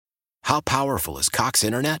How powerful is Cox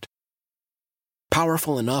Internet?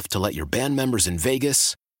 Powerful enough to let your band members in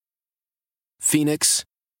Vegas, Phoenix,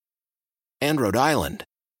 and Rhode Island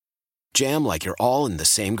jam like you're all in the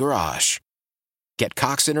same garage. Get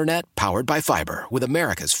Cox Internet powered by fiber with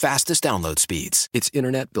America's fastest download speeds. It's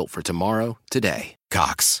internet built for tomorrow, today.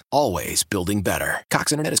 Cox, always building better.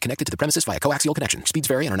 Cox Internet is connected to the premises via coaxial connection. Speeds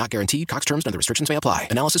vary and are not guaranteed. Cox terms and other restrictions may apply.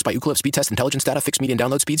 Analysis by Ookla Speed Test Intelligence Data. Fixed median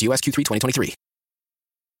download speeds. US Q3 2023.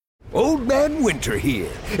 Old Man Winter here.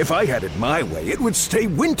 If I had it my way, it would stay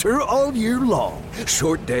winter all year long.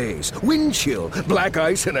 Short days, wind chill, black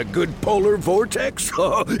ice, and a good polar vortex.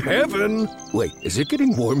 Oh, heaven! Wait, is it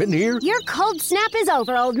getting warm in here? Your cold snap is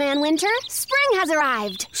over, Old Man Winter. Spring has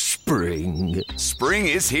arrived. Spring. Spring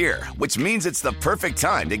is here, which means it's the perfect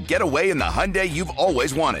time to get away in the Hyundai you've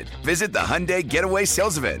always wanted. Visit the Hyundai Getaway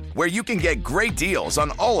Sales Event, where you can get great deals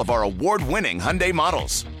on all of our award-winning Hyundai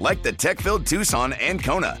models, like the tech-filled Tucson and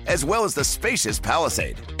Kona, as well as the spacious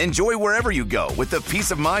Palisade. Enjoy wherever you go with the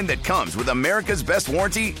peace of mind that comes with America's best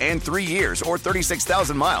warranty and 3 years or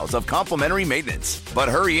 36,000 miles of complimentary maintenance. But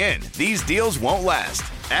hurry in, these deals won't last.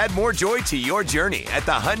 Add more joy to your journey at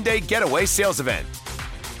the Hyundai Getaway Sales Event.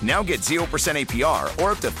 Now get 0% APR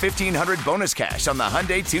or up to $1,500 bonus cash on the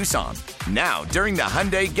Hyundai Tucson. Now, during the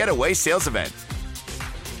Hyundai Getaway Sales Event.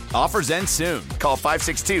 Offers end soon. Call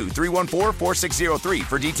 562-314-4603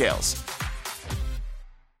 for details.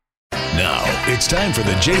 Now, it's time for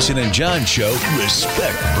the Jason and John Show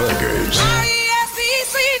Respect Burgers.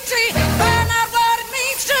 R-E-S-E-C-T, find out what it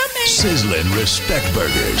means to me. Sizzling Respect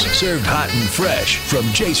Burgers, served hot and fresh from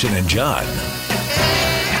Jason and John.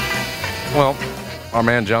 Well, our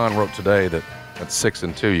man John wrote today that at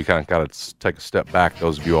 6-2, you kind of got to take a step back,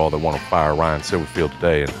 those of you all that want to fire Ryan Silverfield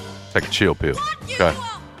today, and take a chill pill, okay?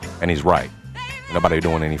 And he's right. Nobody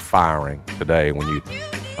doing any firing today when you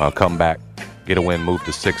come back, get a win, move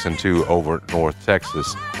to 6-2 over at North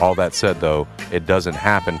Texas. All that said, though, it doesn't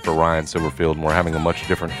happen for Ryan Silverfield, and we're having a much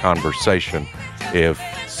different conversation if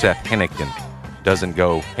Seth Henigan doesn't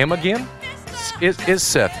go him again. Is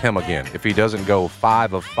Seth him again? If he doesn't go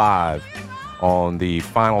 5 of 5 on the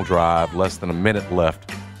final drive, less than a minute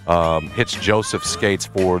left, hits Joseph Skates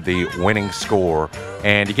for the winning score,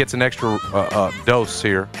 and he gets an extra dose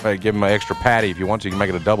here. Give him an extra patty if you want to. You can make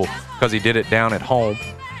it a double because he did it down at home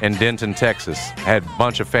in Denton, Texas. Had a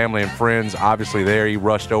bunch of family and friends obviously there. He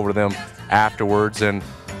rushed over to them afterwards. And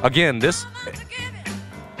again,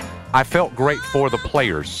 I felt great for the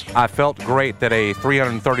players. I felt great that a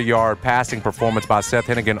 330-yard passing performance by Seth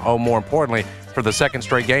Henigan, more importantly, for the second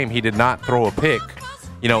straight game, he did not throw a pick,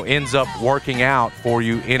 ends up working out for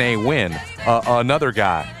you in a win. Another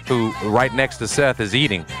guy who right next to Seth is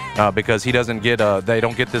eating because he doesn't get they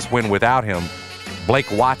don't get this win without him. Blake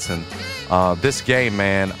Watson. This game,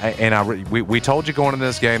 man, and we told you going into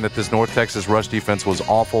this game that this North Texas rush defense was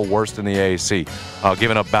awful, worst in the AAC,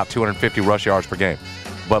 giving up about 250 rush yards per game.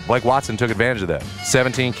 But Blake Watson took advantage of that.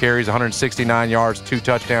 17 carries, 169 yards, 2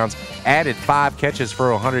 touchdowns, added 5 catches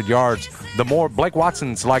for 100 yards. The more Blake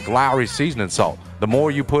Watson's like Lowry's seasoning salt. The more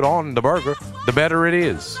you put on the burger, the better it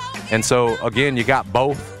is. And so, again, you got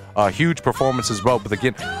both. Huge performances both. But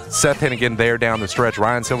again, Seth Henigan there down the stretch.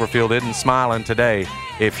 Ryan Silverfield isn't smiling today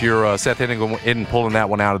if you're Seth Henigan isn't pulling that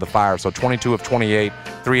one out of the fire. So 22 of 28,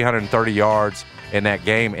 330 yards in that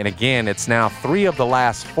game. And again, it's now 3 of the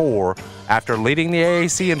last 4 after leading the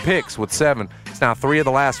AAC in picks with 7. It's now 3 of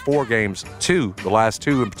the last 4 games, the last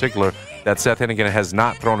 2 in particular, that Seth Henigan has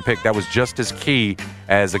not thrown a pick. That was just as key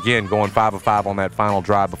as, again, going 5 of 5 on that final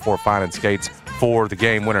drive before finding Skates for the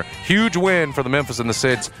game winner. Huge win for the Memphis and the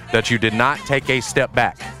Sids that you did not take a step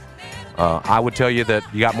back. I would tell you that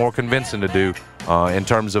you got more convincing to do in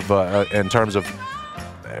terms of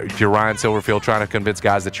if you're Ryan Silverfield trying to convince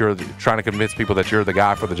guys that you're trying to convince people that you're the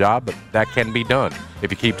guy for the job, but that can be done if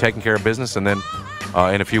you keep taking care of business and then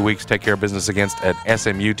in a few weeks take care of business against an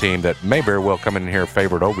SMU team that may very well come in here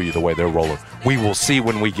favored over you the way they're rolling. We will see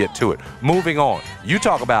when we get to it. Moving on. You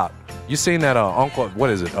talk about, you seen that Uncle, what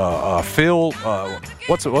is it, Phil,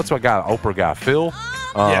 what's what guy, Oprah guy, Phil?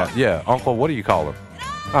 Yeah, Uncle, what do you call him?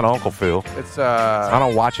 Not Uncle Phil. It's I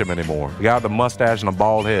don't watch him anymore. The guy with the mustache and a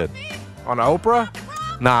bald head. On Oprah?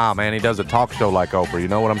 Nah, man, he does a talk show like Oprah. You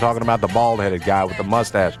know what I'm talking about? The bald-headed guy with the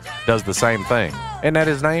mustache does the same thing. Isn't that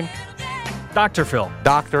his name? Dr. Phil.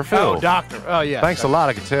 Dr. Phil. Oh, doctor. Oh, yeah. Thanks a lot.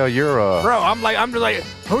 I can tell you're Bro, I'm just like,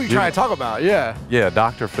 who are you trying to talk about? Yeah. Yeah,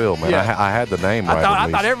 Dr. Phil, man. Yeah. I had the name right.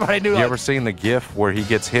 I thought everybody knew. You ever seen the GIF where he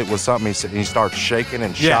gets hit with something and he starts shaking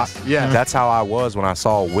and yes, shocked? Yeah. That's how I was when I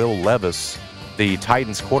saw Will Levis, the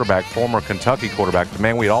Titans quarterback, former Kentucky quarterback, the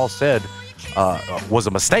man we all said was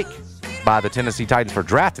a mistake. by the Tennessee Titans for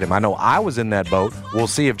drafting him. I know I was in that boat. We'll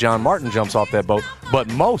see if John Martin jumps off that boat. But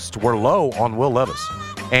most were low on Will Levis.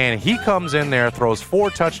 And he comes in there, throws 4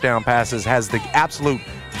 touchdown passes, has the absolute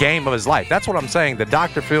game of his life. That's what I'm saying. The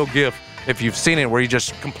Dr. Phil gif, if you've seen it, where he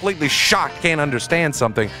just completely shocked, can't understand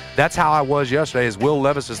something. That's how I was yesterday, as Will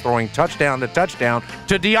Levis is throwing touchdown to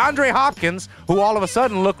DeAndre Hopkins, who all of a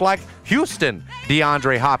sudden looked like Houston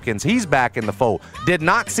DeAndre Hopkins. He's back in the fold. Did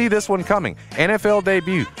not see this one coming. NFL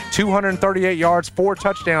debut, 238 yards, 4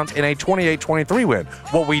 touchdowns in a 28-23 win.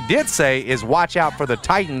 What we did say is watch out for the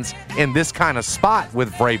Titans in this kind of spot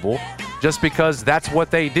with Vrabel, just because that's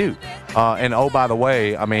what they do. And, oh, by the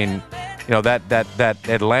way, I mean, you know, that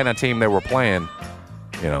Atlanta team they were playing,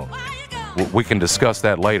 you know, we can discuss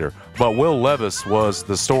that later. But Will Levis was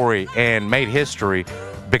the story and made history,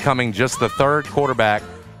 becoming just the 3rd quarterback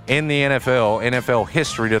in the NFL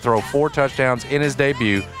history to throw 4 touchdowns in his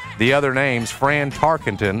debut. The other names, Fran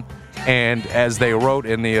Tarkenton, and as they wrote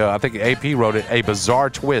in the, I think AP wrote it, a bizarre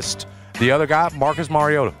twist. The other guy, Marcus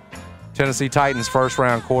Mariota, Tennessee Titans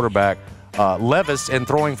first-round quarterback. Levis, in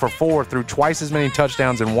throwing for 4, threw twice as many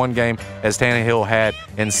touchdowns in one game as Tannehill had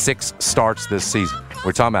in 6 starts this season.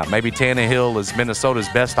 We're talking about maybe Tannehill is Minnesota's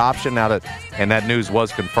best option now that, and that news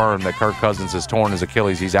was confirmed that Kirk Cousins has torn his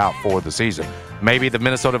Achilles. He's out for the season. Maybe the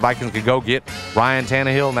Minnesota Vikings could go get Ryan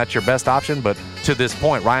Tannehill, and that's your best option. But to this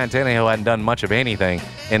point, Ryan Tannehill hadn't done much of anything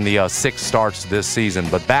in the 6 starts this season.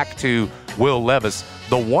 But back to Will Levis,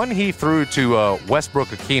 the one he threw to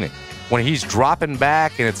Westbrook-Akine, when he's dropping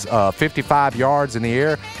back and it's 55 yards in the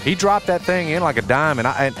air, he dropped that thing in like a dime.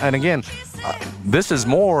 And again, this is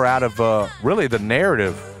more out of really the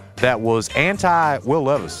narrative that was anti-Will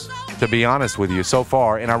Levis, to be honest with you, so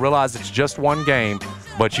far. And I realize it's just one game,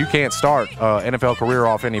 but you can't start NFL career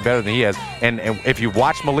off any better than he has. And if you've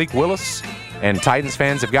watched Malik Willis, and Titans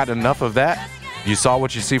fans have gotten enough of that, you saw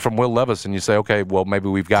what you see from Will Levis, and you say, okay, well, maybe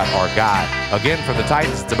we've got our guy. Again, for the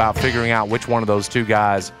Titans, it's about figuring out which one of those 2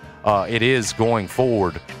 guys it is going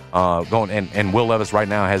forward. And Will Levis right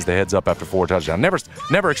now has the heads up after 4 touchdowns.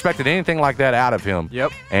 Never expected anything like that out of him.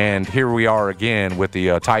 Yep. And here we are again with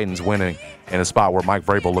the Titans winning in a spot where Mike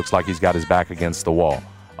Vrabel looks like he's got his back against the wall.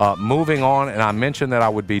 Moving on, and I mentioned that I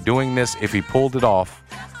would be doing this if he pulled it off.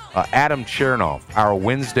 Adam Chernoff, our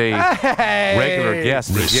Wednesday regular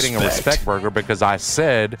guest, is getting a respect burger because I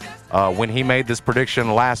said when he made this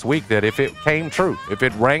prediction last week that if it came true, if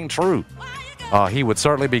it rang true, he would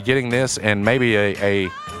certainly be getting this and maybe a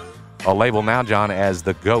label now, John, as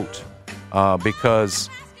the GOAT, because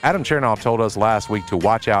Adam Chernoff told us last week to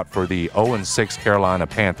watch out for the 0-6 Carolina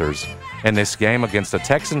Panthers in this game against a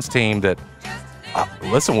Texans team that,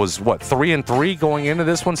 was 3-3 going into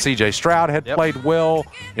this one. C.J. Stroud had played well.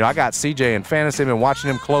 You know, I got C.J. in fantasy, been watching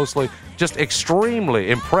him closely. Just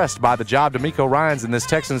extremely impressed by the job DeMeco Ryans and this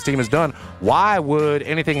Texans team has done. Why would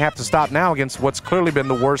anything have to stop now against what's clearly been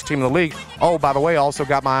the worst team in the league? Oh, by the way, also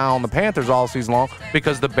got my eye on the Panthers all season long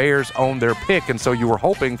because the Bears own their pick, and so you were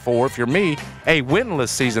hoping for, if you're me, a winless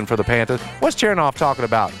season for the Panthers. What's Chernoff talking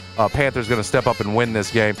about? Panthers going to step up and win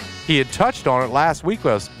this game. He had touched on it last week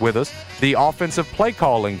with us. The offensive play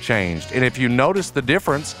calling changed, and if you notice the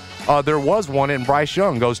difference, there was one in Bryce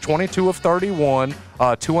Young, goes 22 of 31,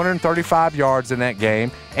 235 yards in that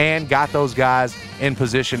game, and got those guys in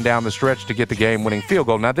position down the stretch to get the game-winning field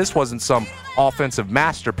goal. Now, this wasn't some offensive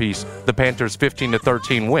masterpiece, the Panthers'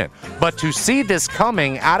 15-13 win. But to see this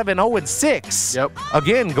coming out of an 0-6,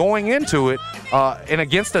 again, going into it, and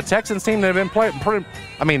against a Texans team that have been playing pretty,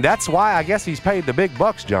 I mean, that's why I guess he's paid the big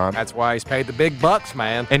bucks, John. That's why he's paid the big bucks,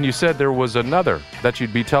 man. And you said there was another that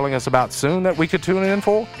you'd be telling us about soon that we could tune in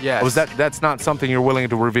for? Yes. Or was that's not something you're willing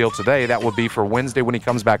to reveal today? That would be for Wednesday when he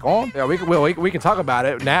comes back on? Yeah, we can talk about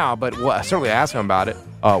it now, but we'll certainly ask him about it.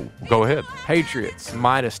 Go ahead. Patriots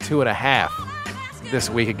 -2.5 this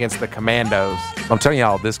week against the Commandos. I'm telling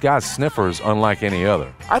y'all, this guy's sniffer is unlike any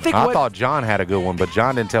other. I thought John had a good one, but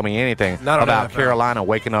John didn't tell me anything about Carolina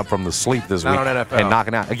waking up from the sleep this week and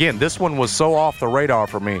knocking out. Again, this one was so off the radar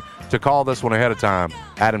for me to call this one ahead of time.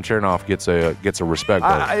 Adam Chernoff gets a respect.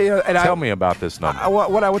 Tell me about this number.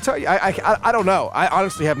 What I would tell you, I don't know. I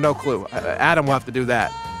honestly have no clue. Adam will have to do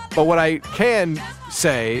that. But what I can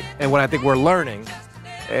say, and what I think we're learning,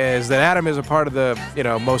 is that Adam is a part of the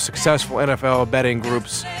most successful NFL betting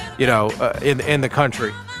groups in the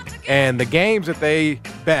country, and the games that they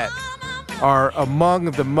bet are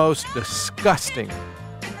among the most disgusting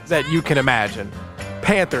that you can imagine.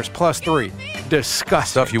 Panthers +3, disgusting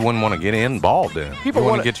stuff you wouldn't want to get involved in. People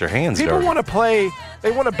want to get your hands dirty. People want to play. They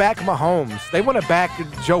want to back Mahomes. They want to back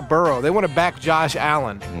Joe Burrow. They want to back Josh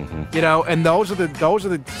Allen. Mm-hmm. And those are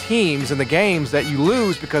the teams and the games that you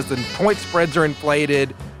lose because the point spreads are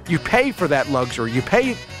inflated. you pay for that luxury.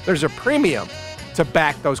 There's a premium to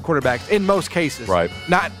back those quarterbacks in most cases. Right.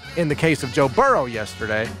 Not in the case of Joe Burrow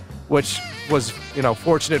yesterday, which was,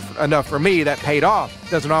 fortunate enough for me that paid off.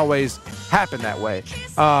 Doesn't always happen that way.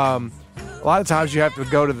 A lot of times you have to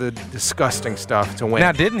go to the disgusting stuff to win.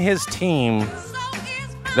 Now, didn't his team,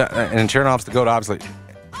 and Chernoff's the GOAT, obviously,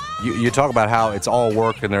 you talk about how it's all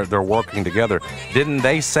work and they're working together. Didn't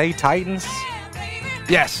they say Titans?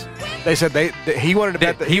 Yes. They said he wanted to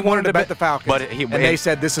bet the Falcons, but they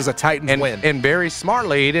said this is a Titans win. And very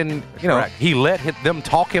smartly, he didn't, he let them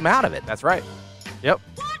talk him out of it. That's right. Yep.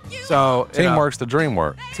 So teamwork's the dream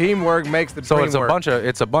work. Teamwork makes the dream work. So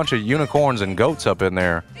it's a bunch of unicorns and goats up in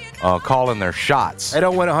there calling their shots. They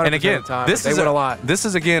don't win 100% and again, of the time, this they win a lot. This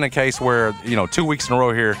is again a case where 2 weeks in a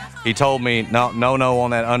row here he told me no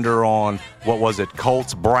on that under on what was it,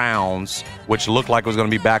 Colts Browns, which looked like it was going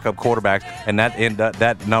to be backup quarterbacks, and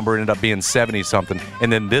that number ended up being 70 something,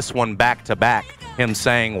 and then this one back to back, him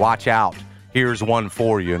saying watch out, here's one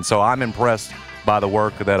for you, and so I'm impressed by the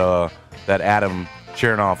work that Adam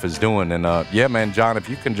Chernoff is doing, and yeah, man, John, if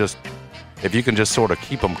you can just sort of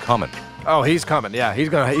keep them coming. Oh, he's coming. Yeah, he's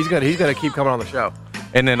gonna keep coming on the show.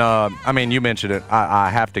 And then, you mentioned it. I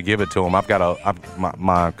have to give it to him.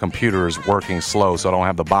 My computer is working slow, so I don't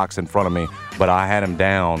have the box in front of me. But I had him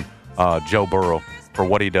down, Joe Burrow, for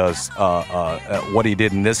what he does, what he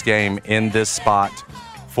did in this game, in this spot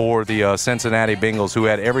for the Cincinnati Bengals, who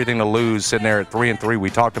had everything to lose, sitting there at 3-3. We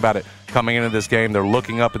talked about it coming into this game. They're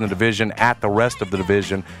looking up in the division at the rest of the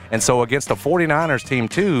division. And so against a 49ers team,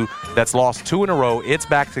 too, that's lost 2 in a row, its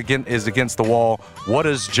back is against the wall. What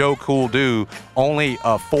does Joe Cool do? Only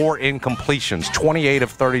 4 incompletions, 28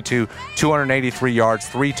 of 32, 283 yards,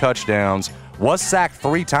 3 touchdowns. Was sacked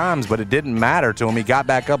 3 times, but it didn't matter to him. He got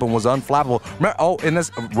back up and was unflappable. And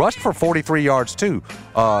this rushed for 43 yards, too.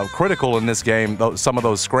 Critical in this game, some of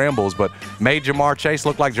those scrambles, but made Jamar Chase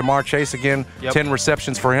look like Jamar Chase again. Yep. 10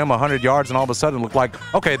 receptions for him, 100 yards, and all of a sudden it looked like,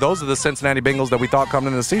 okay, those are the Cincinnati Bengals that we thought coming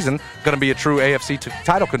into the season, going to be a true AFC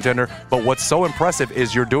title contender. But what's so impressive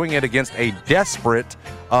is you're doing it against a desperate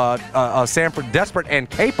desperate and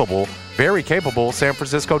capable, very capable San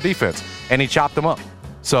Francisco defense, and he chopped them up.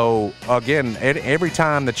 So, again, every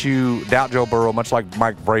time that you doubt Joe Burrow, much like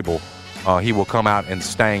Mike Vrabel, he will come out and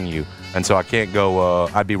sting you. And so I can't go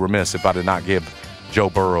I'd be remiss if I did not give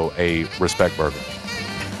Joe Burrow a respect burger.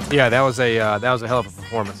 Yeah, that was a hell of a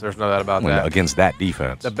performance. There's no doubt about that. Against that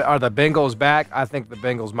defense. Are the Bengals back? I think the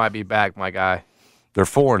Bengals might be back, my guy. They're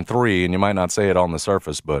 4-3, and you might not say it on the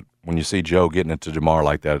surface, but when you see Joe getting it to Jamar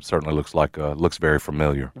like that, it certainly looks very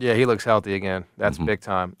familiar. Yeah, he looks healthy again. That's big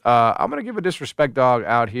time. I'm going to give a disrespect dog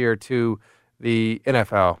out here to the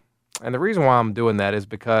NFL, and the reason why I'm doing that is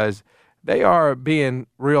because they are being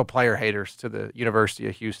real player haters to the University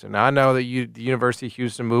of Houston. Now, I know that the University of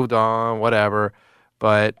Houston moved on, whatever,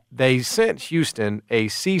 but they sent Houston a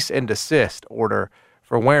cease and desist order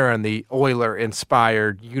for wearing the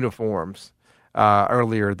Oiler-inspired uniforms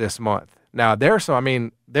earlier this month. Now, they're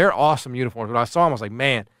awesome uniforms. When I saw them, I was like,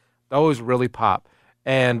 man, those really pop.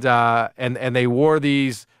 And they wore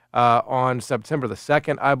these on September the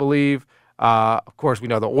 2nd, I believe. Of course, we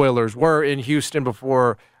know the Oilers were in Houston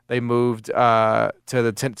before they moved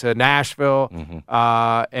to Nashville.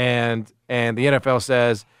 And the NFL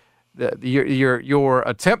says that your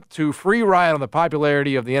attempt to free ride on the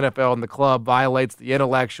popularity of the NFL and the club violates the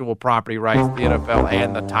intellectual property rights of the NFL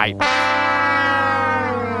and the Titans.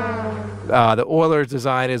 The Oilers'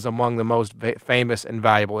 design is among the most famous and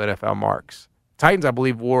valuable NFL marks. Titans, I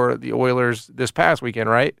believe, wore the Oilers this past weekend,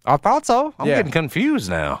 right? I thought so. I'm getting confused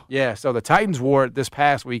now. Yeah, so the Titans wore it this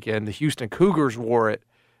past weekend. The Houston Cougars wore it in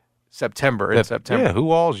September. Yeah,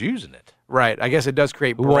 who all's using it? Right. I guess it does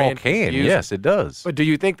create who brand all can. confusion. Yes, it does. But do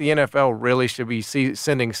you think the NFL really should be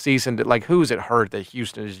sending cease and who's it hurt that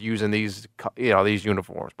Houston is using these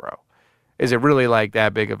uniforms, bro? Is it really like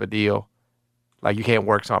that big of a deal? Like you can't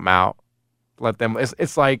work something out? Let them.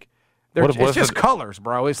 It's like it's just colors,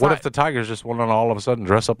 bro. What if the Tigers just want to all of a sudden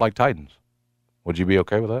dress up like Titans? Would you be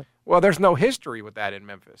okay with that? Well, there's no history with that in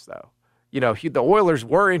Memphis, though. The Oilers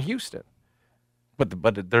were in Houston,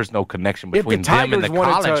 but there's no connection between them and the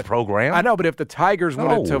college program. I know, but if the Tigers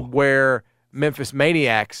wanted to wear Memphis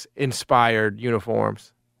Maniacs inspired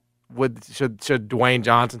uniforms, should Dwayne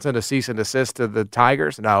Johnson send a cease and desist to the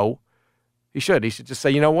Tigers? No. He should. He should just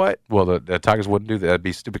say, you know what? Well, the Tigers wouldn't do that. That'd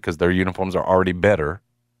be stupid because their uniforms are already better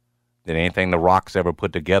than anything the Rocks ever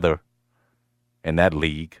put together in that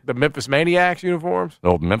league. The Memphis Maniacs uniforms?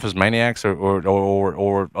 No, Memphis Maniacs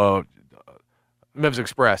or Memphis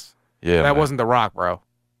Express. Yeah, that wasn't the Rock, bro.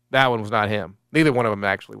 That one was not him. Neither one of them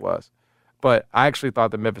actually was. But I actually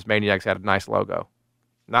thought the Memphis Maniacs had a nice logo.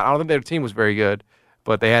 I don't think their team was very good,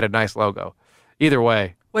 but they had a nice logo. Either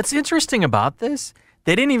way. What's interesting about this,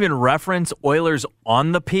 they didn't even reference Oilers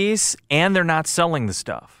on the piece, and they're not selling the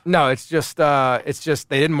stuff. No, it's just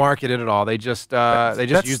they didn't market it at all. They just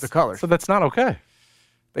used the colors. So that's not okay.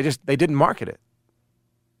 They didn't market it.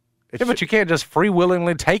 But you can't just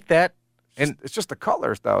freewillingly take that. And it's just the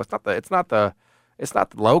colors, though. It's not the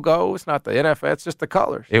logo. It's not the NFL. It's just the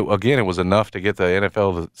colors. It was enough to get the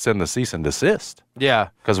NFL to send the cease and desist. Yeah,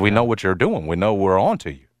 because we know what you're doing. We know we're on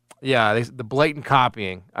to you. Yeah, the blatant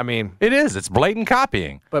copying. I mean, it is. It's blatant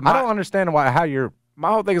copying. But I don't understand how you're.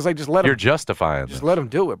 My whole thing is like just let them. You're justifying. Just let them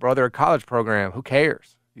do it, bro. They're a college program. Who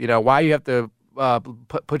cares? Why you have to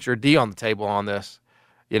put your D on the table on this?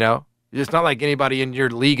 It's not like anybody in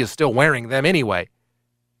your league is still wearing them anyway.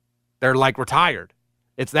 They're like retired.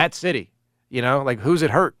 It's that city. Like who's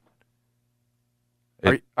it hurt?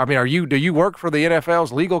 Do you work for the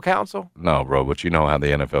NFL's legal counsel? No, bro, but you know how the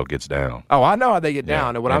NFL gets down. Oh, I know how they get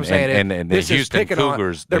down. And what I'm saying is the Houston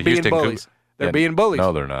Cougars, they're being bullies. They're being bullies.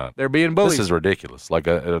 No, they're not. They're being bullies. This is ridiculous. Like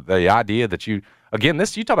the idea that you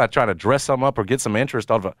talk about trying to dress them up or get some interest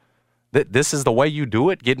out of it. This is the way you do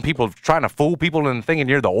it, getting people, trying to fool people into thinking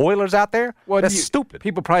you're the Oilers out there? Well, that's stupid.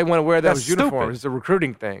 People probably want to wear those uniforms. It's a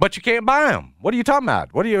recruiting thing. But you can't buy them. What are you talking about?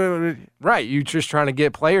 Right, you're just trying to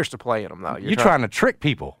get players to play in them, though. You're trying to trick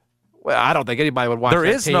people. Well, I don't think anybody would watch There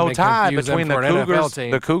is no tie between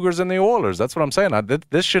the Cougars and the Oilers. That's what I'm saying.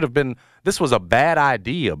 This was a bad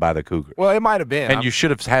idea by the Cougars. Well, it might have been. And you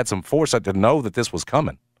should have had some foresight to know that this was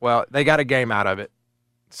coming. Well, they got a game out of it.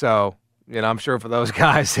 So... I'm sure for those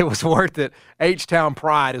guys, it was worth it. H-Town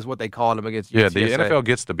pride is what they called them against UTSA. Yeah, the NFL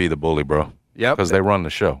gets to be the bully, bro. Yep. Because they run the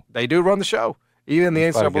show. They do run the show, even the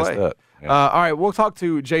NCAA. Yeah. All right, we'll talk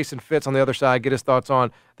to Jason Fitz on the other side, get his thoughts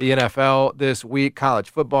on the NFL this week,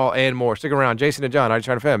 college football, and more. Stick around. Jason and John,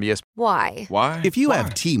 92.9 FM. Yes. Why? If you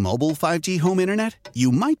have T-Mobile 5G home internet,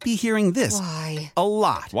 you might be hearing this a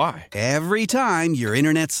lot. Why? Every time your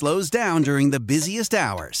internet slows down during the busiest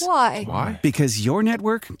hours. Why? Because your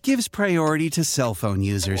network gives priority to cell phone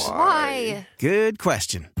users. Why? Good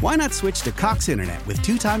question. Why not switch to Cox Internet with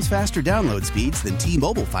 2 times faster download speeds than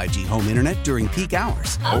T-Mobile 5G home internet during peak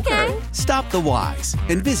hours? Okay. Stop the whys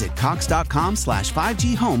and visit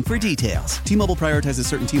cox.com/5G home for details. T-Mobile prioritizes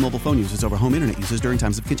certain T-Mobile phone users over home internet users during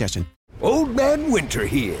times of congestion. Old Man Winter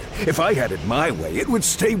here. If I had it my way, it would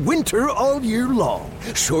stay winter all year long.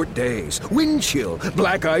 Short days, wind chill,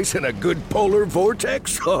 black ice, and a good polar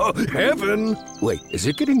vortex. Oh, heaven. Wait, is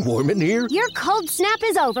it getting warm in here? Your cold snap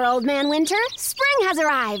is over, Old Man Winter. Spring has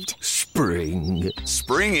arrived. Spring.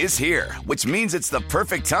 Spring is here, which means it's the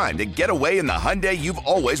perfect time to get away in the Hyundai you've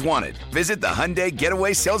always wanted. Visit the Hyundai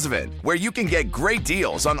Getaway Sales Event, where you can get great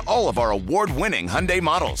deals on all of our award-winning Hyundai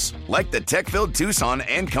models, like the tech-filled Tucson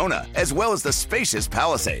and Kona, as well as the spacious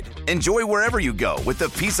Palisade. Enjoy wherever you go with the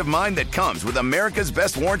peace of mind that comes with America's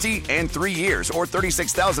best warranty and 3 years or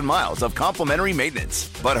 36,000 miles of complimentary maintenance.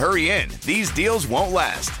 But hurry in, these deals won't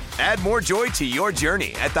last. Add more joy to your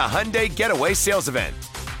journey at the Hyundai Getaway Sales Event.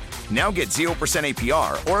 Now get 0%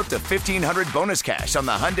 APR or up to $1,500 bonus cash on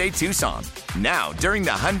the Hyundai Tucson. Now, during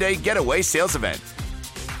the Hyundai Getaway Sales Event.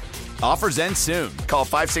 Offers end soon. Call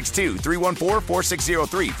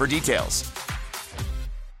 562-314-4603 for details.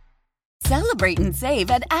 Celebrate and save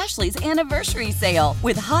at Ashley's Anniversary Sale.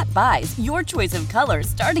 With Hot Buys, your choice of colors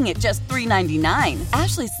starting at just $3.99.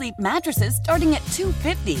 Ashley Sleep mattresses starting at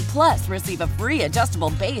 $2.50. Plus, receive a free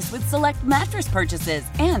adjustable base with select mattress purchases.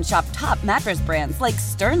 And shop top mattress brands like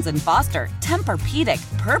Stearns & Foster,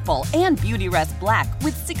 Tempur-Pedic, Purple, and Beautyrest Black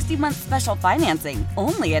with 60-month special financing.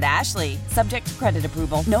 Only at Ashley. Subject to credit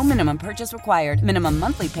approval. No minimum purchase required. Minimum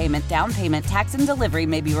monthly payment, down payment, tax, and delivery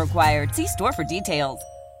may be required. See store for details.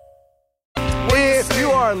 If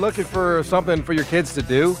you are looking for something for your kids to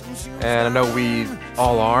do, and I know we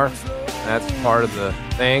all are, that's part of the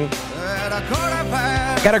thing,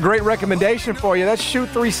 got a great recommendation for you. That's Shoot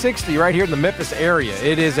 360 right here in the Memphis area.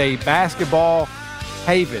 It is a basketball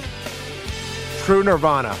haven. True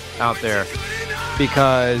nirvana out there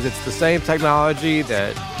because it's the same technology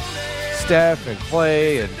that Steph and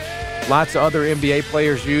Clay and lots of other NBA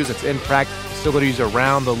players use. It's in practice facilities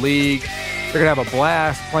around the league. They're going to have a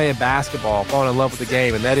blast playing basketball, falling in love with the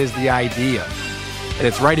game, and that is the idea. And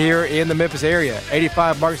it's right here in the Memphis area,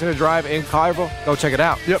 85 Market Center Drive in Collierville. Go check it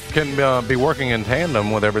out. Yep, can be working in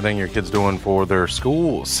tandem with everything your kid's doing for their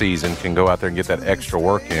school season. Can go out there and get that extra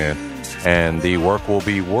work in, and the work will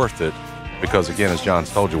be worth it because, again, as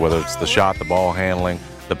John's told you, whether it's the shot, the ball handling,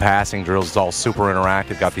 The passing drills is all super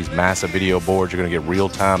interactive. Got these massive video boards. You're going to get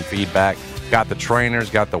real-time feedback. Got the trainers,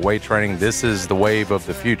 got the weight training. This is the wave of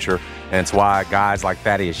the future, and it's why guys like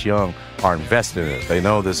Thaddeus Young are invested in it. They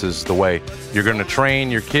know this is the way you're going to train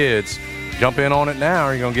your kids. Jump in on it now,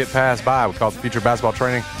 or you're going to get passed by. We call it the Future Basketball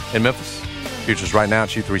Training in Memphis. Future's right now at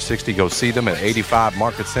U360. Go see them at 85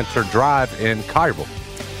 Market Center Drive in Cairo.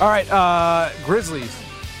 All right, Grizzlies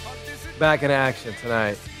back in action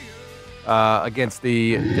tonight against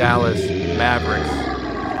the Dallas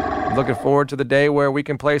Mavericks. Looking forward to the day where we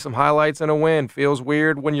can play some highlights and a win. Feels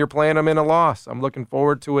weird when you're playing them in a loss. I'm looking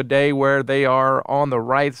forward to a day where they are on the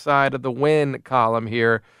right side of the win column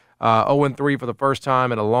here. 0-3 for the first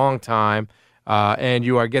time in a long time. And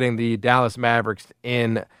you are getting the Dallas Mavericks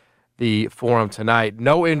in the Forum tonight.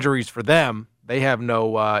 No injuries for them. They have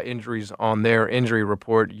no injuries on their injury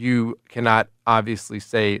report. You cannot obviously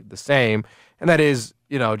say the same. And that is,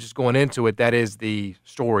 just going into it, that is the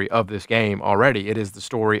story of this game already. It is the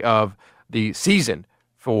story of the season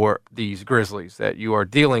for these Grizzlies, that you are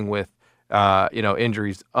dealing with,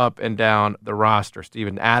 injuries up and down the roster.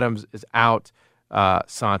 Steven Adams is out.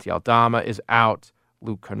 Santi Aldama is out.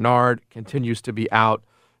 Luke Kennard continues to be out.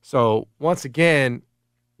 So once again,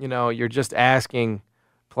 you're just asking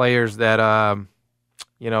players that,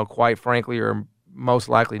 quite frankly, are most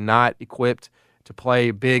likely not equipped to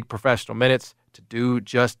play big professional minutes to do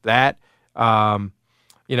just that.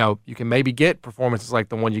 You can maybe get performances like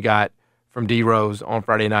the one you got from D Rose on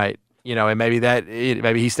Friday night, and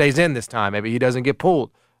maybe he stays in this time. Maybe he doesn't get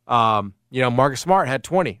pulled. Marcus Smart had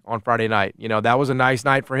 20 on Friday night. That was a nice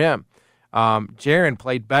night for him. Jaren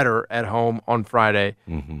played better at home on Friday.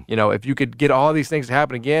 Mm-hmm. If you could get all these things to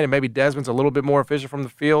happen again, and maybe Desmond's a little bit more efficient from the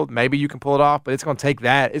field, maybe you can pull it off. But it's going to take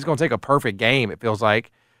that. It's going to take a perfect game, it feels like,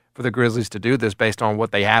 for the Grizzlies to do this based on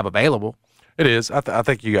what they have available. It is. I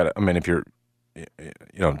think you got to. I mean, if you're,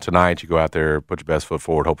 tonight you go out there, put your best foot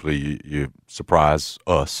forward. Hopefully you surprise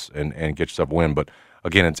us and get yourself a win. But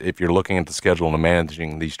again, if you're looking at the schedule and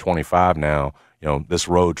managing these 25 now, this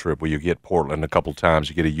road trip where you get Portland a couple times,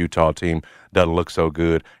 you get a Utah team doesn't look so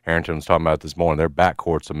good. Harrington was talking about it this morning. Their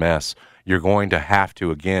backcourt's a mess. You're going to have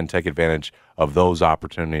to again take advantage of those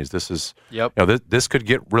opportunities. This is, this could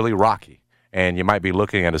get really rocky, and you might be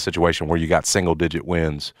looking at a situation where you got single-digit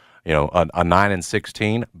wins. A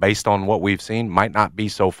 9-16, based on what we've seen, might not be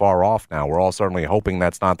so far off now. We're all certainly hoping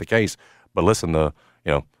that's not the case. But listen,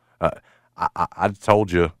 I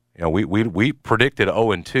told you, we predicted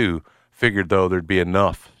 0-2, figured though there'd be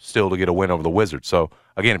enough still to get a win over the Wizards. So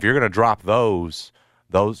again, if you're going to drop those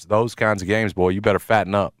kinds of games, boy, you better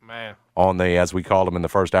fatten up, man, on the, as we call them in the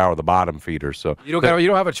first hour, the bottom feeders. So you don't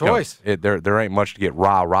have a choice. There ain't much to get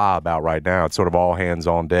rah about right now. It's sort of all hands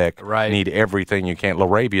on deck. Right. You need everything you can.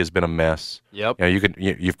 Laravia's been a mess. Yep.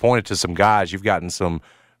 You've pointed to some guys. You've gotten some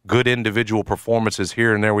good individual performances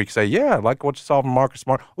here and there. We can say, yeah, like what you saw from Marcus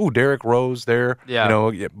Smart. Ooh, Derrick Rose there. Yeah.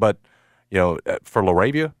 But for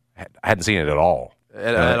Laravia, I hadn't seen it at all.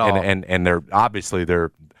 At all. And they're obviously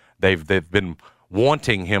they've been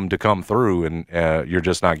wanting him to come through, and you're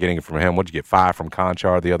just not getting it from him. What'd you get, 5 from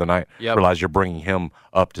Conchar the other night? Yep. Realize you're bringing him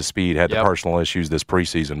up to speed. Had the personal issues this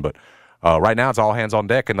preseason, but right now it's all hands on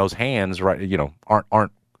deck, and those hands,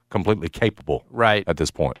 aren't completely capable at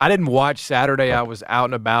this point. I didn't watch Saturday. I was out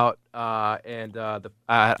and about, and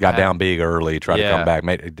got down big early. Tried to come back.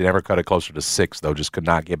 Never cut it closer to 6 though. Just could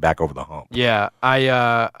not get back over the hump. Yeah,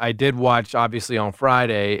 I did watch obviously on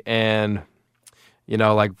Friday, and.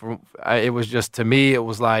 It was just, to me, it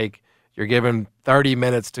was like you're giving 30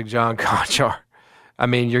 minutes to John Conchar. I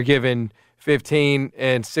mean, you're giving 15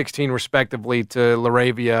 and 16 respectively to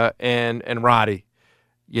Laravia and Roddy.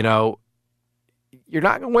 You're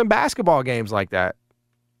not going to win basketball games like that.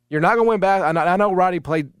 You're not going to win I know Roddy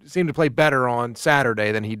seemed to play better on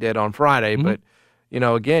Saturday than he did on Friday, but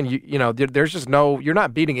again, there's just you're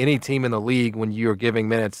not beating any team in the league when you're giving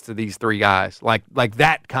minutes to these 3 guys like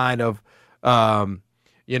that kind of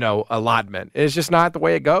allotment. It's just not the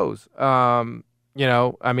way it goes. John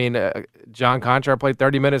Conchar played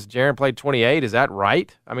 30 minutes. Jaren played 28. Is that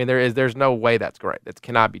right? I mean, there's no way that's correct. That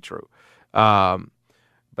cannot be true. But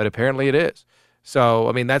apparently it is. So,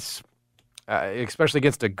 I mean, that's especially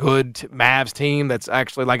against a good Mavs team that's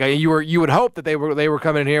actually you would hope that they were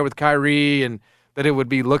coming in here with Kyrie and that it would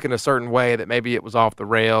be looking a certain way, that maybe it was off the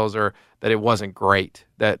rails or that it wasn't great.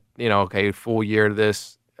 That, full year to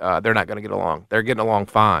this, they're not going to get along. They're getting along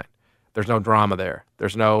fine. There's no drama there.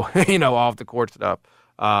 There's no, off the court stuff.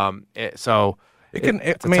 It's a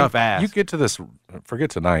tough ask. You get to this, forget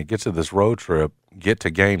tonight, get to this road trip, get to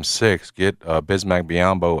Game 6, get Bismack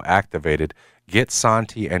Biyombo activated, get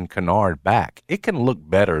Santi and Kennard back. It can look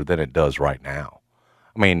better than it does right now.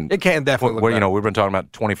 I mean, it can definitely look better. We've been talking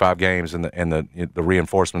about 25 games and the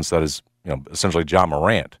reinforcements that is, essentially John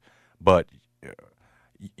Morant. But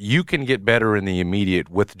you can get better in the immediate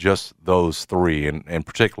with just those three, and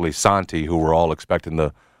particularly Santi, who we're all expecting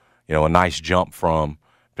a nice jump from,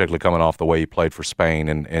 particularly coming off the way he played for Spain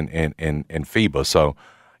and FIBA. So,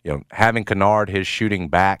 having Kennard, his shooting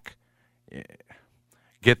back,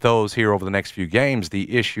 get those here over the next few games.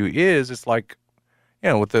 The issue is, it's like,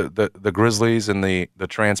 with the Grizzlies and the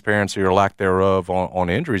transparency or lack thereof on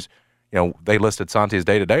injuries, they listed Santi as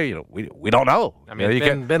day-to-day. We don't know. I mean,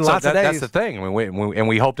 it's been lots of days. That's the thing. I mean,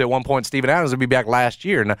 we hoped at one point Steven Adams would be back last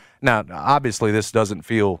year. Now, obviously, this doesn't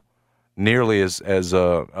feel nearly as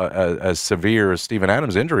severe as Steven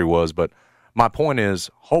Adams' injury was, but my point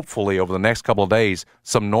is, hopefully, over the next couple of days,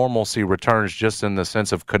 some normalcy returns just in the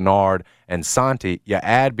sense of Kennard and Santi. You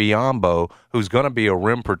add Biyombo, who's going to be a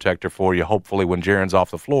rim protector for you, hopefully, when Jaren's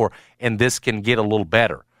off the floor, and this can get a little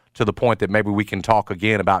better to the point that maybe we can talk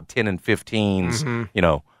again about 10 and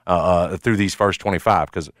 15s, through these first 25.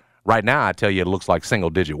 Because right now, I tell you, it looks like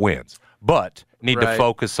single-digit wins. But need to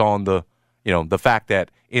focus on the fact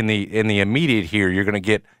that in the immediate here, you're going to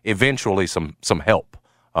get eventually some help.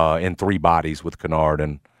 In three bodies with Kennard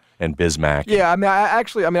and Bismack. Yeah, I mean,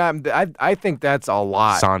 I think that's a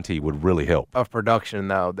lot. Santi would really help of production,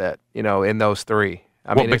 though. That in those three.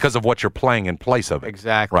 I mean, because of what you're playing in place of it.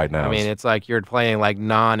 Exactly. Right now. I mean, it's like you're playing like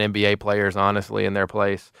non-NBA players, honestly, in their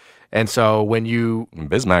place. And so when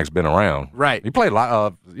Bismack's been around, right? He played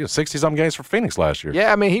 60-something games for Phoenix last year.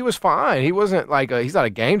 Yeah, I mean, he was fine. He wasn't he's not a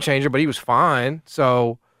game changer, but he was fine.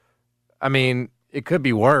 So, I mean, it could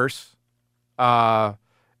be worse.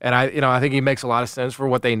 And I think he makes a lot of sense for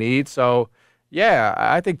what they need. So, yeah,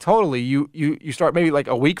 I think totally. You start maybe like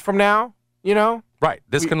a week from now. Right.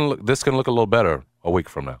 This can look a little better a week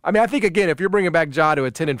from now. I mean, I think again, if you're bringing back Ja to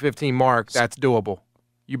a 10 and 15 mark, that's doable.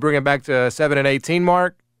 You bring him back to a 7 and 18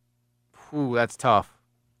 mark, that's tough.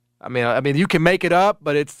 I mean, you can make it up,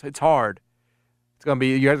 but it's hard. It's gonna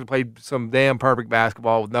be you have to play some damn perfect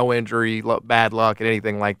basketball with no injury, bad luck, and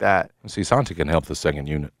anything like that. See, Santi can help the second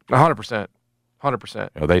unit. 100%.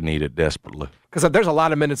 100%. They need it desperately. Because there's a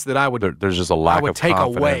lot of minutes that I would. There's just a lack of take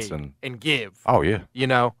confidence away and give. Oh yeah.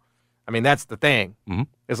 I mean that's the thing. Mm-hmm.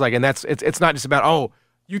 It's like, and it's not just about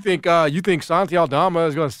you think Santi Aldama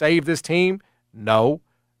is going to save this team? No,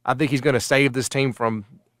 I think he's going to save this team from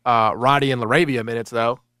Roddy and LaRavia minutes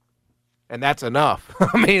though, and that's enough.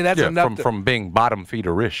 I mean that's enough from being bottom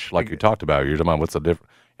feeder-ish like you talked about. You're talking about what's the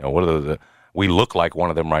difference? What are the we look like one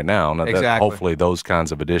of them right now. And exactly. Hopefully those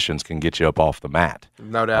kinds of additions can get you up off the mat.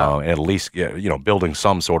 No doubt. And at least building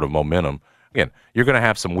some sort of momentum. Again, you're going to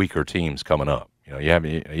have some weaker teams coming up. You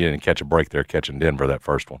didn't catch a break there catching Denver that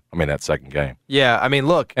first one. I mean that second game. Yeah, I mean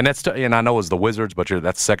look, and and I know it's the Wizards, but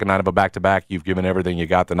that's the second night of a back-to-back. You've given everything you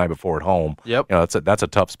got the night before at home. Yep. That's a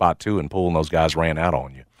tough spot too, and pulling those guys ran out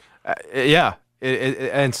on you. Yeah,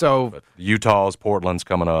 and so but Utah's, Portland's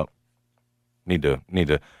coming up. Need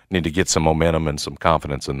to get some momentum and some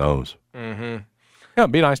confidence in those. Mm-hmm. Yeah,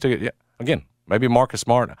 it'd be nice to get again. Maybe Marcus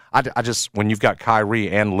Smart. I just when you've got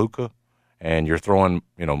Kyrie and Luka, and you're throwing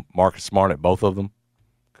Marcus Smart at both of them,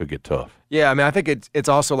 could get tough. Yeah, I mean I think it's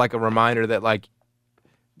also like a reminder that like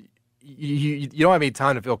you don't have any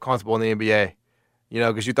time to feel comfortable in the NBA.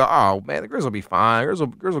 Because you thought, oh, man, the Grizzlies will be fine. Grizzlies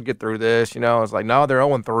will get through this. It's like, no, they're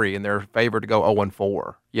 0-3, and they're favored to go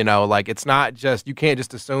 0-4. Like it's not just – you can't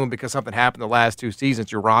just assume because something happened the last two seasons.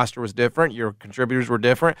 Your roster was different. Your contributors were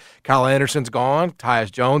different. Kyle Anderson's gone. Tyus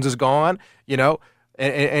Jones is gone, and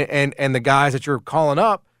the guys that you're calling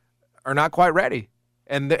up are not quite ready.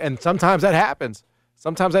 And sometimes that happens.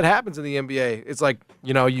 Sometimes that happens in the NBA. It's like,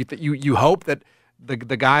 you hope that the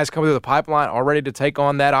guys coming through the pipeline are ready to take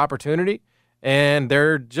on that opportunity. And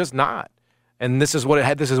they're just not. And this is what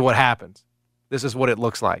happens. This is what it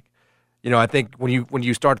looks like. I think when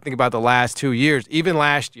you start to think about the last 2 years, even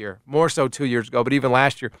last year, more so 2 years ago, but even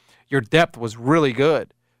last year, your depth was really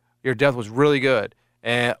good.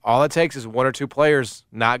 And all it takes is one or two players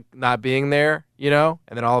not being there, and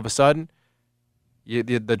then all of a sudden,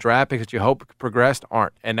 the draft picks that you hope progressed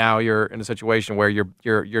aren't. And now you're in a situation where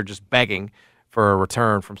you're just begging for a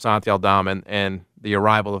return from Santi Aldama and the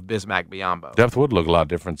arrival of Bismack Biyombo. Depth would look a lot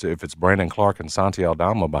different if it's Brandon Clark and Santi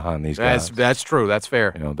Aldama behind these guys. That's true. That's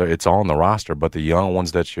fair. It's on the roster, but the young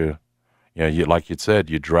ones that you like you said,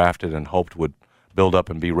 you drafted and hoped would build up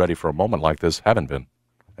and be ready for a moment like this haven't been,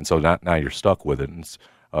 and so now you're stuck with it.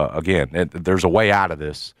 And there's a way out of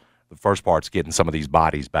this. The first part's getting some of these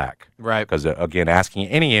bodies back, right? Because again, asking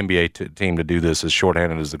any NBA team to do this as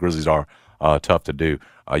shorthanded as the Grizzlies are, tough to do.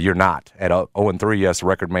 You're not at 0-3, yes,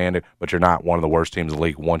 record man, but you're not one of the worst teams in the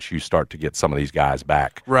league once you start to get some of these guys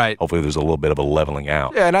back. Right. Hopefully there's a little bit of a leveling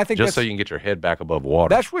out. Yeah, and I think just so you can get your head back above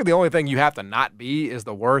water. That's really the only thing you have to not be is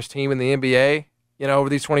the worst team in the NBA, over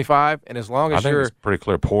these 25. And as long as I think it's pretty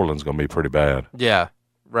clear Portland's going to be pretty bad. Yeah,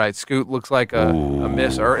 right. Scoot looks like a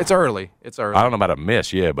miss. It's early. It's early. I don't know about a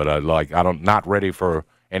miss, but not ready for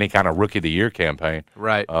any kind of Rookie of the Year campaign.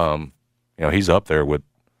 Right. He's up there with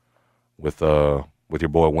your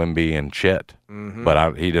boy Wemby and Chet,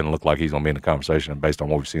 but he didn't look like he's going to be in the conversation based on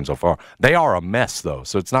what we've seen so far. They are a mess, though,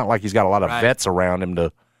 so it's not like he's got a lot of vets around him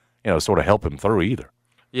to, sort of help him through either.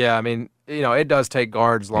 Yeah, I mean, it does take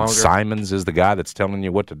guards longer. And Simons is the guy that's telling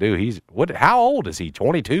you what to do. How old is he?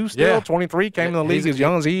 22 still? Yeah. 23? Came in the league as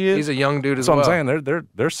young as he is? He's a young dude as well. well. That's what I'm saying.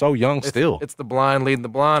 They're so young still. It's the blind leading the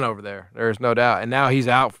blind over there. There's no doubt. And now he's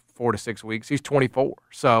out 4 to 6 weeks. He's 24.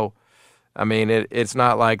 So, I mean, it's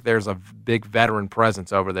not like there's a big veteran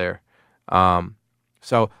presence over there.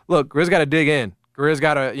 So, look, Grizz got to dig in. Grizz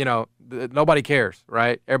got to, nobody cares,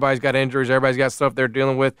 right? Everybody's got injuries. Everybody's got stuff they're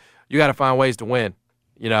dealing with. You got to find ways to win,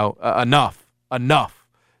 enough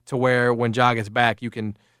to where when Ja gets back, you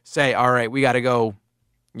can say, all right, we got to go,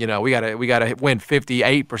 we got to win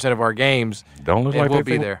 58% of our games. Don't look like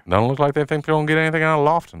they think they're going to get anything out of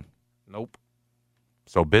Lofton. Nope.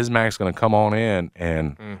 So Bismack's going to come on in,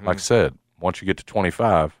 and like I said, once you get to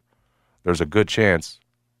 25, there's a good chance,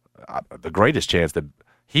 the greatest chance, that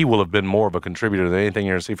he will have been more of a contributor than anything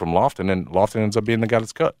you're going to see from Lofton, and Lofton ends up being the guy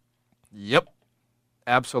that's cut. Yep,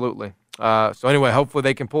 absolutely. So anyway, hopefully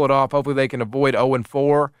they can pull it off. Hopefully they can avoid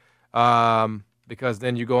 0-4 because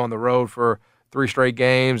then you go on the road for 3 straight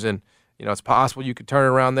games, and it's possible you could turn it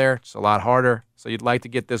around there. It's a lot harder. So you'd like to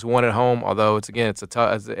get this one at home, although it's against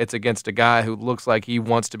a guy who looks like he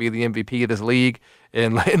wants to be the MVP of this league.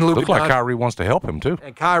 Looks like Kyrie wants to help him too.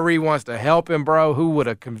 And Kyrie wants to help him, bro. Who would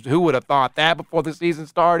have thought that before the season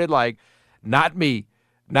started? Like, not me.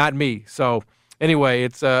 So anyway,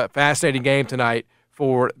 it's a fascinating game tonight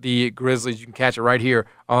for the Grizzlies. You can catch it right here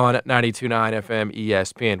on 92.9 FM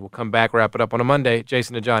ESPN. We'll come back, wrap it up on a Monday.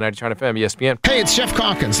 Jason and John, 92.9 FM ESPN. Hey, it's Jeff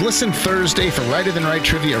Calkins. Listen Thursday for Righter Than Right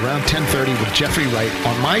trivia around 10:30 with Jeffrey Wright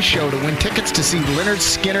on my show to win tickets to see Leonard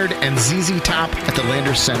Skinner and ZZ Top at the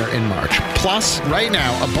Landers Center in March. Plus, right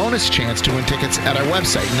now, a bonus chance to win tickets at our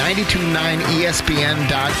website,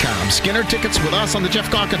 929ESPN.com. Skinner tickets with us on the Jeff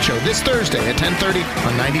Calkins Show this Thursday at 10:30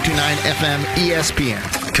 on 92.9 FM ESPN.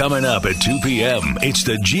 Coming up at 2 p.m., it's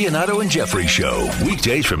the Giannotto and Jeffrey Show.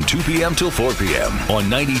 Weekdays from 2 p.m. till 4 p.m. on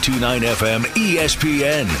 92.9 FM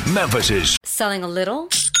ESPN, Memphis'. Selling a little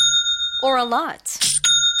or a lot?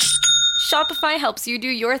 Shopify helps you do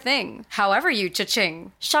your thing, however you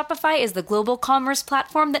cha-ching. Shopify is the global commerce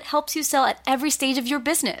platform that helps you sell at every stage of your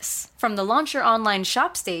business. From the launch your online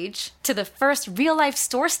shop stage, to the first real-life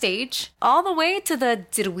store stage, all the way to the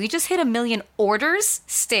did we just hit 1 million orders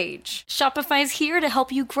stage. Shopify's here to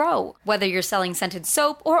help you grow. Whether you're selling scented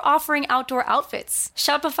soap or offering outdoor outfits,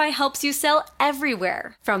 Shopify helps you sell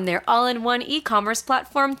everywhere. From their all-in-one e-commerce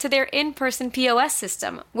platform to their in-person POS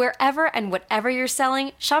system, wherever and whatever you're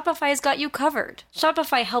selling, Shopify's got you covered.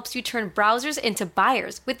 Shopify helps you turn browsers into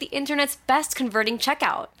buyers with the internet's best converting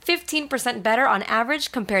checkout. 15% better on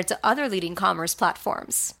average compared to other leading commerce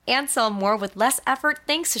platforms. And sell more with less effort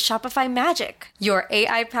thanks to Shopify Magic, your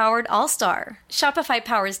AI-powered all-star. Shopify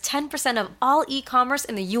powers 10% of all e-commerce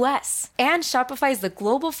in the U.S. And Shopify is the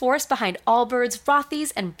global force behind Allbirds,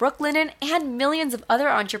 Rothy's, and Brooklinen, and millions of other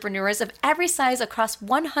entrepreneurs of every size across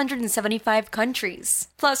 175 countries.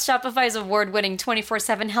 Plus, Shopify's award-winning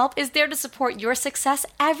 24/7 help is there to support your success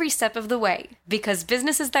every step of the way. Because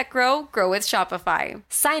businesses that grow with Shopify.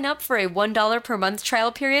 Sign up for a $1 per month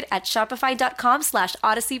trial period at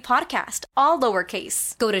shopify.com/Odyssey Podcast, all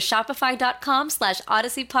lowercase. Go to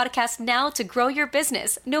shopify.com/Odyssey Podcast now to grow your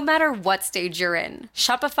business, no matter what stage you're in.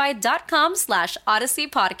 Shopify.com/Odyssey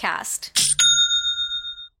Podcast.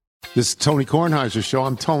 This is Tony Kornheiser's show.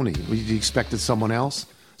 I'm Tony. You expected someone else?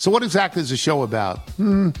 So what exactly is the show about?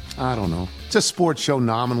 I don't know. It's a sports show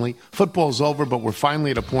nominally. Football's over, but we're finally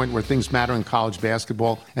at a point where things matter in college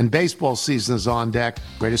basketball, and baseball season is on deck.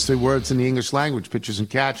 Greatest 3 words in the English language, pitchers and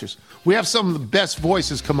catchers. We have some of the best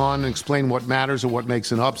voices come on and explain what matters or what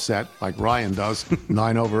makes an upset, like Ryan does,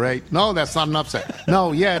 9/8. No, that's not an upset.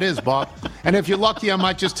 No, yeah, it is, Bob. And if you're lucky, I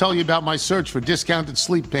might just tell you about my search for discounted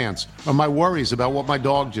sleep pants or my worries about what my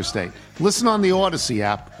dog just ate. Listen on the Odyssey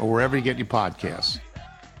app or wherever you get your podcasts.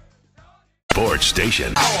 Sports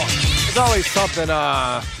Station. There's always something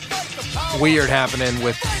weird happening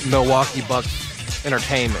with Milwaukee Bucks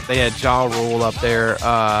entertainment. They had Ja Rule up there,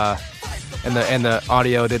 and the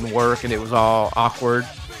audio didn't work, and it was all awkward.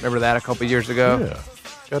 Remember that a couple years ago? Yeah.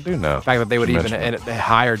 I do know. The fact that they would even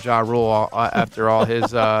hire Ja Rule after all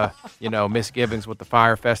his, misgivings with the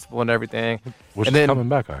Fire Festival and everything. Which is coming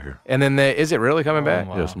back out here. And then is it really coming back?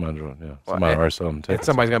 Wow. Yeah, somebody already sold them tickets.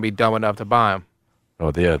 Somebody's going to be dumb enough to buy them.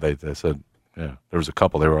 Oh, yeah, they said, there was a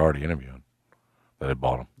couple they were already interviewing that had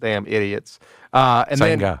bought them. Damn idiots.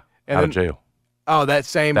 Same guy, out of jail. Oh, that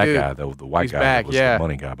same that dude. That guy, the white guy back, that was the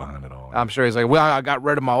money guy behind it all. I'm sure he's like, well, I got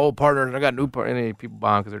rid of my old partner and I got new partner. Any people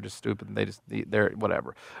buy them because they're just stupid and they're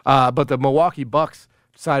whatever. But the Milwaukee Bucks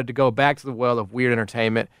decided to go back to the well of weird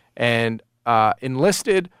entertainment and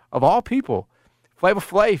enlisted, of all people, Flavor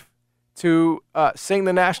Flav to sing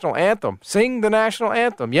the national anthem. Sing the national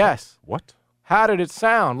anthem, yes. What? How did it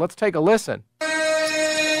sound? Let's take a listen.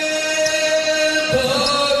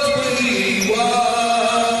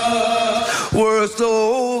 We're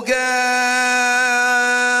so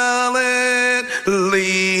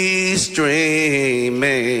gallantly streaming,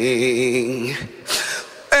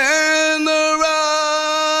 and the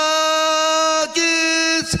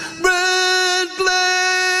rockets' red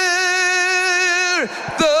glare,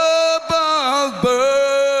 the bomb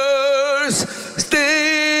burst,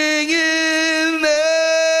 sting in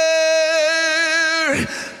there,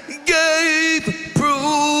 gave proof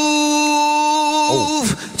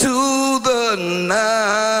to the night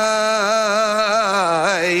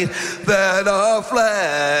that our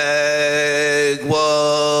flag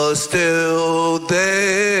was still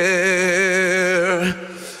there.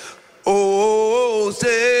 Oh,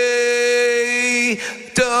 say,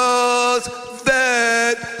 does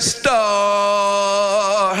that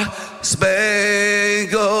star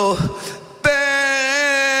spangled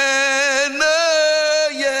banner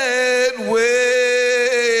yet wave?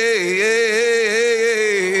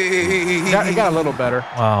 It got a little better.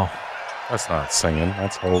 Wow. That's not singing.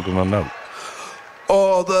 That's holding a note.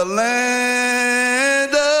 Or the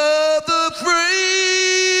land of the free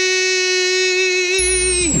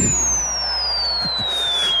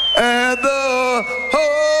and the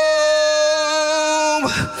home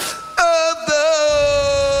of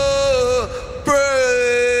the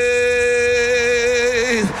brave,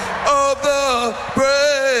 of the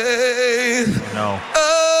brave,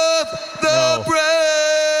 of the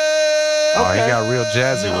brave. Oh, he got real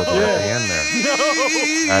jazzy with it at the end there.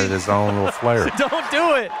 Added his own little flair. Don't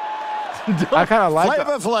do it. I kind of like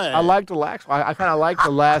Flavor Flav. I like the lax. I kind of like the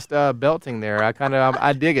last belting there.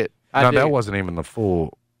 I dig it. That wasn't even the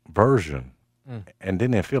full version. And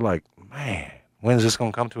didn't it feel like, man, when is this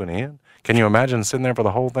going to come to an end? Can you imagine sitting there for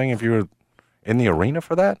the whole thing if you were in the arena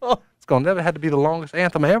for that? It's going to never have to be the longest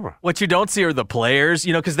anthem ever. What you don't see are the players,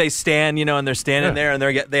 because they stand, and they're standing there and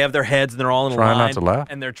they have their heads and they're all in a line. Trying not to laugh.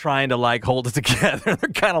 And they're trying to hold it together.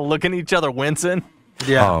 They're kind of looking at each other, wincing.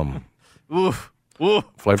 Yeah. Oof. Flavor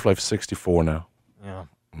Flav's 64 now. Yeah.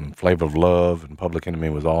 Flavor of Love and Public Enemy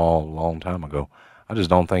was all a long time ago. I just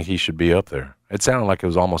don't think he should be up there. It sounded like it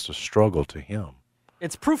was almost a struggle to him.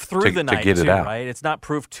 It's proof through the night, to get it out. Right? It's not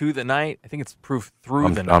proof to the night. I think it's proof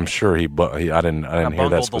through the night. I'm sure I didn't hear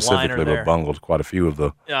that specifically, but bungled quite a few of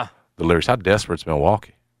the lyrics. How desperate's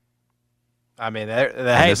Milwaukee? I mean,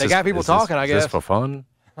 they got people talking, I guess. Is this for fun?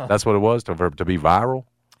 That's what it was, to be viral?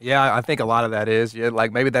 Yeah, I think a lot of that is. Yeah,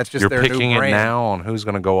 like maybe that's just You're their new picking brand. it now on who's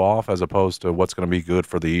going to go off as opposed to what's going to be good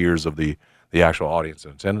for the ears of the actual audience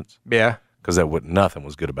in attendance. Yeah. Because nothing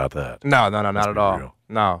was good about that. No, not at all. Real.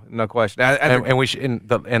 No question. And we should,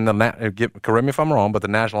 correct me if I'm wrong, but the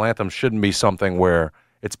national anthem shouldn't be something where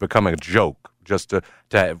it's becoming a joke, just to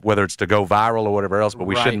whether it's to go viral or whatever else. But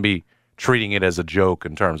we shouldn't be treating it as a joke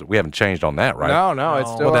in terms of, we haven't changed on that, right? No,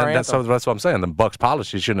 it's still our anthem. That's what I'm saying. The Bucks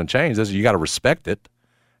policy shouldn't have changed. You got to respect it.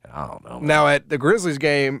 I don't know. Now at the Grizzlies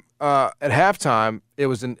game at halftime, it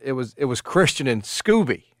was Christian and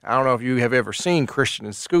Scooby. I don't know if you have ever seen Christian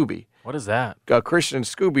and Scooby. What is that? Christian and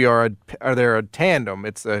Scooby are a tandem.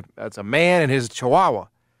 It's a man and his Chihuahua,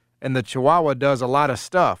 and the Chihuahua does a lot of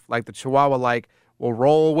stuff. Like the Chihuahua will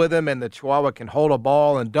roll with him, and the Chihuahua can hold a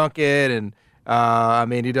ball and dunk it, and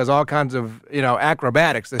he does all kinds of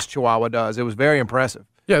acrobatics. This Chihuahua does. It was very impressive.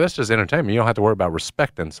 Yeah, that's just entertainment. You don't have to worry about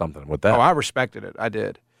respecting something with that. Oh, I respected it. I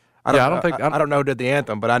did. I don't know who did the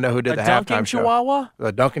anthem, but I know who did the halftime show. Chihuahua?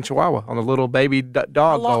 The Duncan Chihuahua on the little baby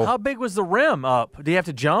dog bowl. How big was the rim up? Do you have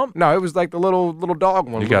to jump? No, it was like the little dog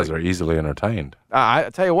one. You guys are easily entertained.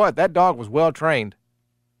 I tell you what, that dog was well trained.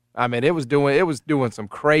 I mean, it was doing some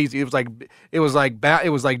crazy. It was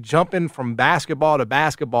like jumping from basketball to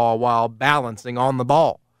basketball while balancing on the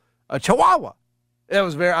ball. A Chihuahua. It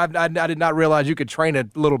was very. I did not realize you could train a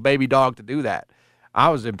little baby dog to do that. I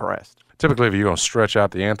was impressed. Typically, if you're going to stretch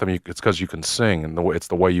out the anthem, it's because you can sing, and it's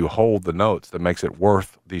the way you hold the notes that makes it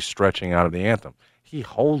worth the stretching out of the anthem. He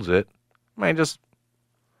holds it. I mean, just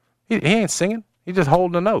He ain't singing. He's just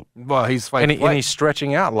holding a note. Well, he's and he's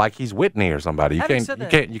stretching out like he's Whitney or somebody. You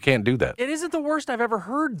can't do that. It isn't the worst I've ever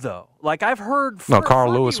heard, though. Like I've heard.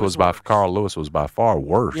 Carl Lewis was by far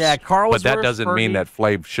worse. Yeah, Carl was But that worse, doesn't mean that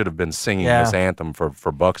Flav should have been singing this anthem for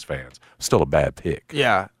Bucs fans. Still a bad pick.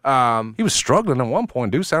 Yeah. He was struggling at one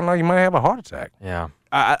point. Dude, sounded like he might have a heart attack. Yeah.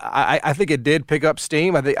 I think it did pick up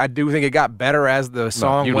steam. I do think it got better as the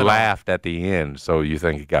song You went laughed at the end, so you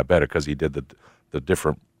think it got better because he did the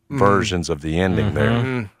different versions of the ending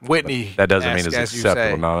there. Whitney. That doesn't mean it's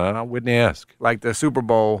acceptable. No, Whitney-esque. Like the Super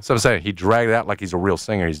Bowl. So I'm saying he dragged it out like he's a real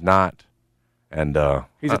singer. He's not. And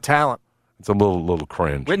he's a talent. It's a little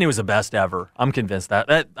cringe. Whitney was the best ever. I'm convinced that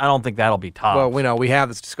I don't think that'll be top. Well, we have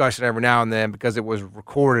this discussion every now and then because it was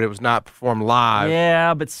recorded. It was not performed live.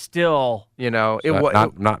 Yeah, but still. It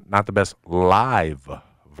not the best live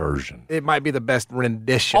version. It might be the best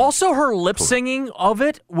rendition. Also, her lip singing of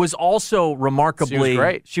it was also remarkably. She was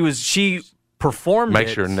great. She performed Make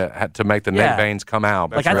it. sure to make the neck veins come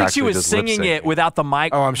out. Like I think she was singing it without the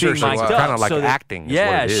mic. Oh, I'm sure being she was. mic'd up, Kind of like so acting. Is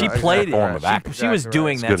yeah, what it is. she played it. Form of acting. She was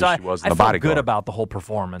doing As that. good So as she was in I The felt Bodyguard. good about the whole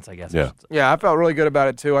performance. I guess. Yeah, I felt really good about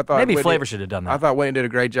it too. I thought maybe Whitney, Flavor should have done that. I thought Whitney did a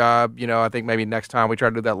great job. I think maybe next time we try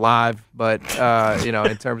to do that live. But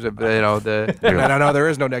in terms of no, there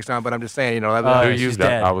is no next time. But I'm just saying,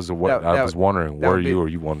 I was wondering, were you or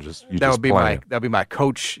you want to just that would be my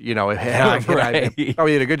coach. I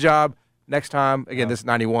probably did a good job. Next time, again, this is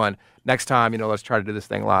 91. Next time, let's try to do this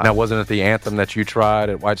thing live. Now, wasn't it the anthem that you tried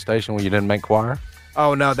at White Station when you didn't make choir?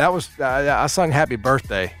 Oh, no, that was I sung Happy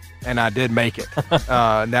Birthday, and I did make it.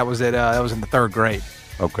 And that was it. That was in the 3rd grade.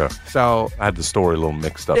 Okay. So I had the story a little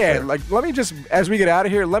mixed up yeah, there. let me just, as we get out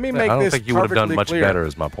of here, let me make this I don't think you would have done much clear. better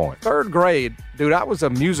is my point. 3rd grade, dude, I was a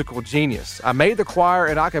musical genius. I made the choir,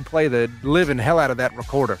 and I could play the living hell out of that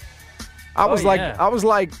recorder. I was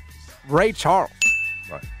like Ray Charles.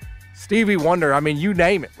 Stevie Wonder, you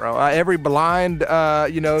name it, bro. Every blind,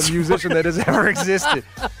 musician that has ever existed.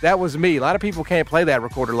 That was me. A lot of people can't play that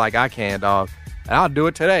recorder like I can, dog. And I'll do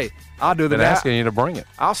it today. I'll do Been asking you to bring it.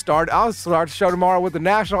 I'll start the show tomorrow with the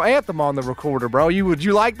national anthem on the recorder, bro. Would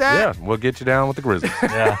you like that? Yeah, we'll get you down with the Grizzlies.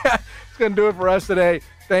 Yeah. It's going to do it for us today.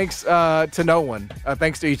 Thanks to no one.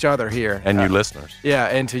 Thanks to each other here. And you listeners. Yeah,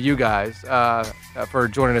 and to you guys for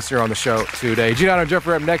joining us here on the show today. Gianno and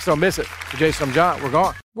Jeffrey up next on Miss It. For Jason, I'm John. We're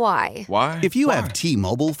gone. Why? If you have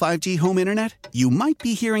T-Mobile 5G home internet, you might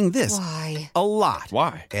be hearing this Why? a lot.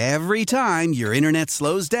 Why? Every time your internet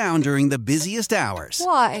slows down during the busiest hours.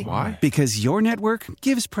 Why? Because your network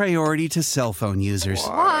gives priority to cell phone users.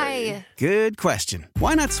 Why? Good question.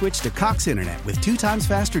 Why not switch to Cox Internet with 2 times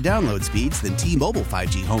faster download speeds than T-Mobile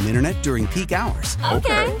 5G home internet during peak hours?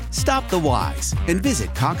 Okay. Stop the whys and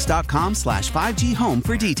visit cox.com/5G home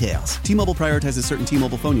for details. T-Mobile prioritizes certain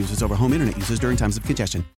T-Mobile phone users over home internet users during times of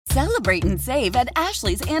congestion. Celebrate and save at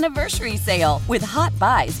Ashley's Anniversary Sale. With Hot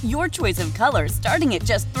Buys, your choice of colors starting at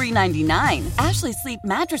just $3.99. Ashley Sleep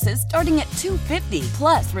mattresses starting at $2.50.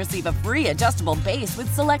 Plus, receive a free adjustable base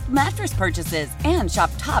with select mattress purchases. And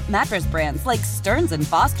shop top mattress brands like Stearns &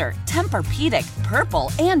 Foster, Tempur-Pedic,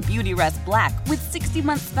 Purple, and Beautyrest Black with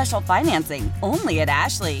 60-month special financing. Only at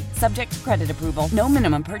Ashley. Subject to credit approval. No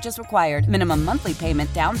minimum purchase required. Minimum monthly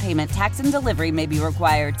payment, down payment, tax, and delivery may be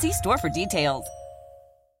required. See store for details.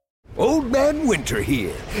 Old Man Winter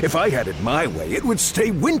here. If I had it my way, it would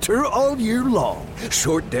stay winter all year long.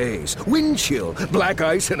 Short days, wind chill, black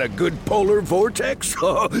ice, and a good polar vortex.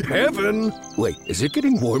 Oh, heaven. Wait, is it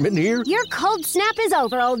getting warm in here? Your cold snap is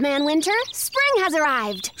over, Old Man Winter. Spring has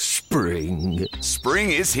arrived. Spring.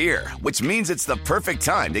 Spring is here, which means it's the perfect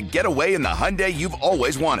time to get away in the Hyundai you've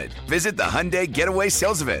always wanted. Visit the Hyundai Getaway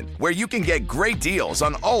Sales Event, where you can get great deals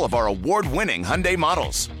on all of our award-winning Hyundai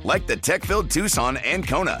models, like the tech-filled Tucson and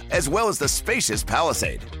Kona, as well as the spacious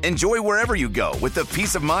Palisade. Enjoy wherever you go with the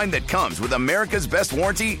peace of mind that comes with America's best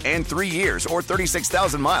warranty and 3 years or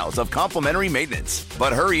 36,000 miles of complimentary maintenance.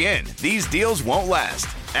 But hurry in, these deals won't last.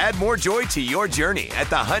 Add more joy to your journey at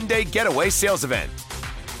the Hyundai Getaway Sales Event.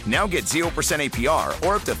 Now get 0% APR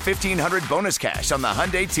or up to $1,500 bonus cash on the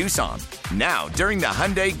Hyundai Tucson. Now, during the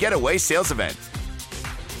Hyundai Getaway Sales Event.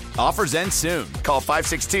 Offers end soon. Call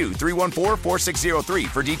 562-314-4603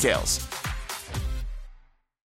 for details.